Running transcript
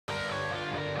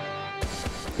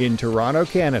In Toronto,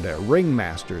 Canada,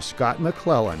 ringmaster Scott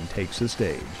McClellan takes the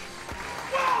stage.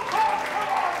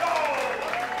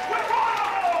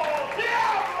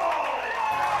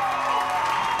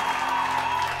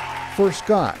 For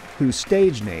Scott, whose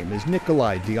stage name is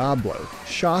Nikolai Diablo,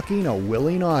 shocking a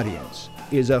willing audience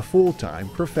is a full-time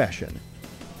profession.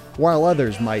 While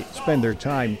others might spend their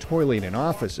time toiling in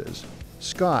offices,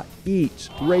 Scott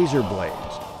eats razor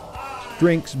blades,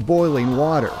 drinks boiling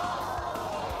water,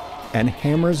 and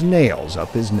hammers nails up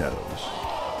his nose.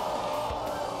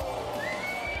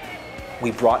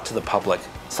 We brought to the public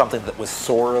something that was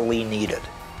sorely needed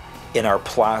in our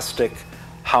plastic,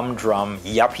 humdrum,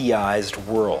 yuppieized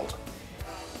world.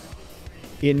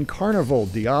 In Carnival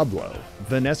Diablo,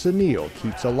 Vanessa Neal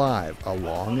keeps alive a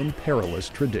long and perilous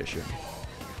tradition.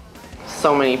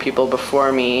 So many people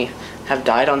before me have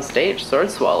died on stage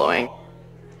sword swallowing.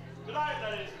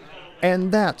 And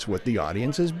that's what the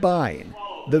audience is buying,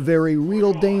 the very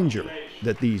real danger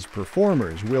that these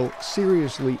performers will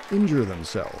seriously injure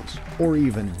themselves or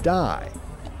even die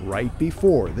right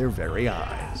before their very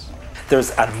eyes.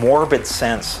 There's a morbid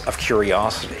sense of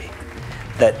curiosity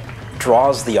that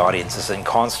draws the audiences in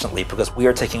constantly because we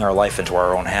are taking our life into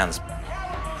our own hands.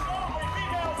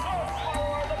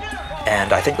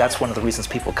 And I think that's one of the reasons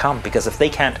people come, because if they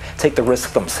can't take the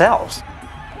risk themselves,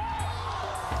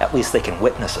 at least they can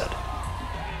witness it.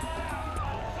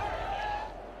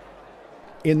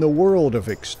 In the world of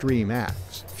extreme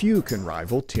acts, few can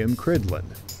rival Tim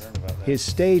Cridland. His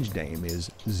stage name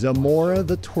is Zamora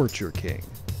the Torture King.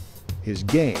 His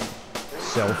game,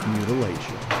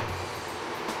 self-mutilation.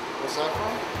 What's that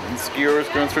from? And skewers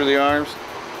going through the arms,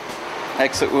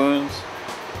 exit wounds,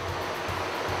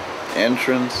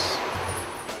 entrance.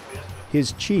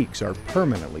 His cheeks are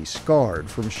permanently scarred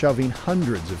from shoving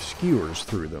hundreds of skewers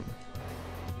through them.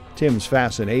 Tim's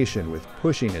fascination with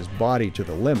pushing his body to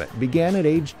the limit began at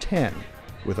age 10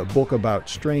 with a book about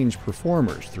strange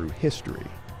performers through history.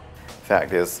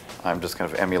 Fact is, I'm just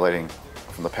kind of emulating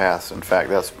from the past. In fact,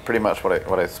 that's pretty much what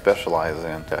I specialize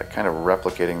in, kind of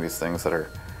replicating these things that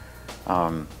are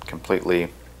completely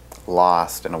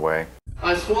lost in a way.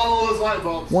 I swallow those light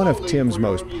bulbs. One of Tim's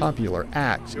most popular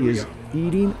acts is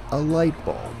eating a light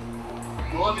bulb.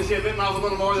 Well, obviously I bit my mouth a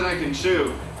little more than I can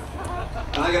chew.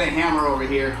 And I got a hammer over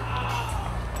here.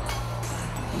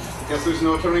 Guess there's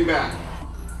no turning back.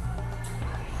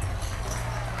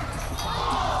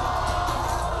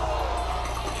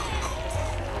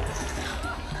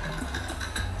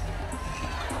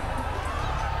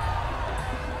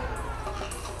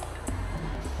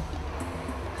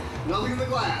 Nothing in the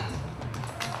glass.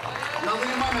 Nothing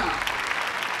in my mouth.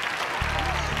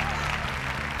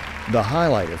 The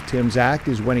highlight of Tim's act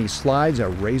is when he slides a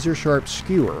razor-sharp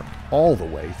skewer all the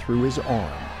way through his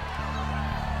arm.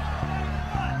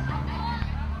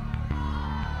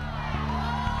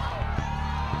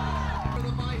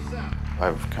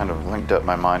 I've kind of linked up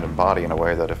my mind and body in a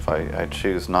way that if I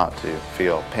choose not to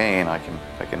feel pain, I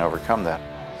can overcome that.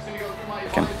 I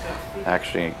can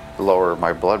actually lower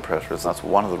my blood pressure. So that's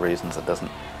one of the reasons it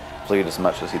doesn't bleed as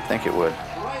much as you'd think it would.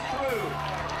 Right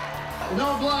through.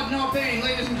 No blood, no pain,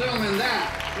 ladies and gentlemen.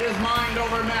 That is mind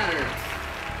over matter.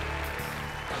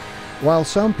 While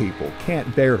some people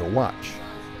can't bear to watch,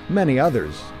 many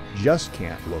others just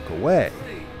can't look away.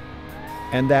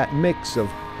 And that mix of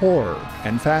horror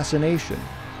and fascination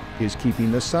is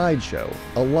keeping the sideshow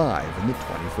alive in the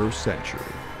 21st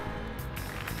century.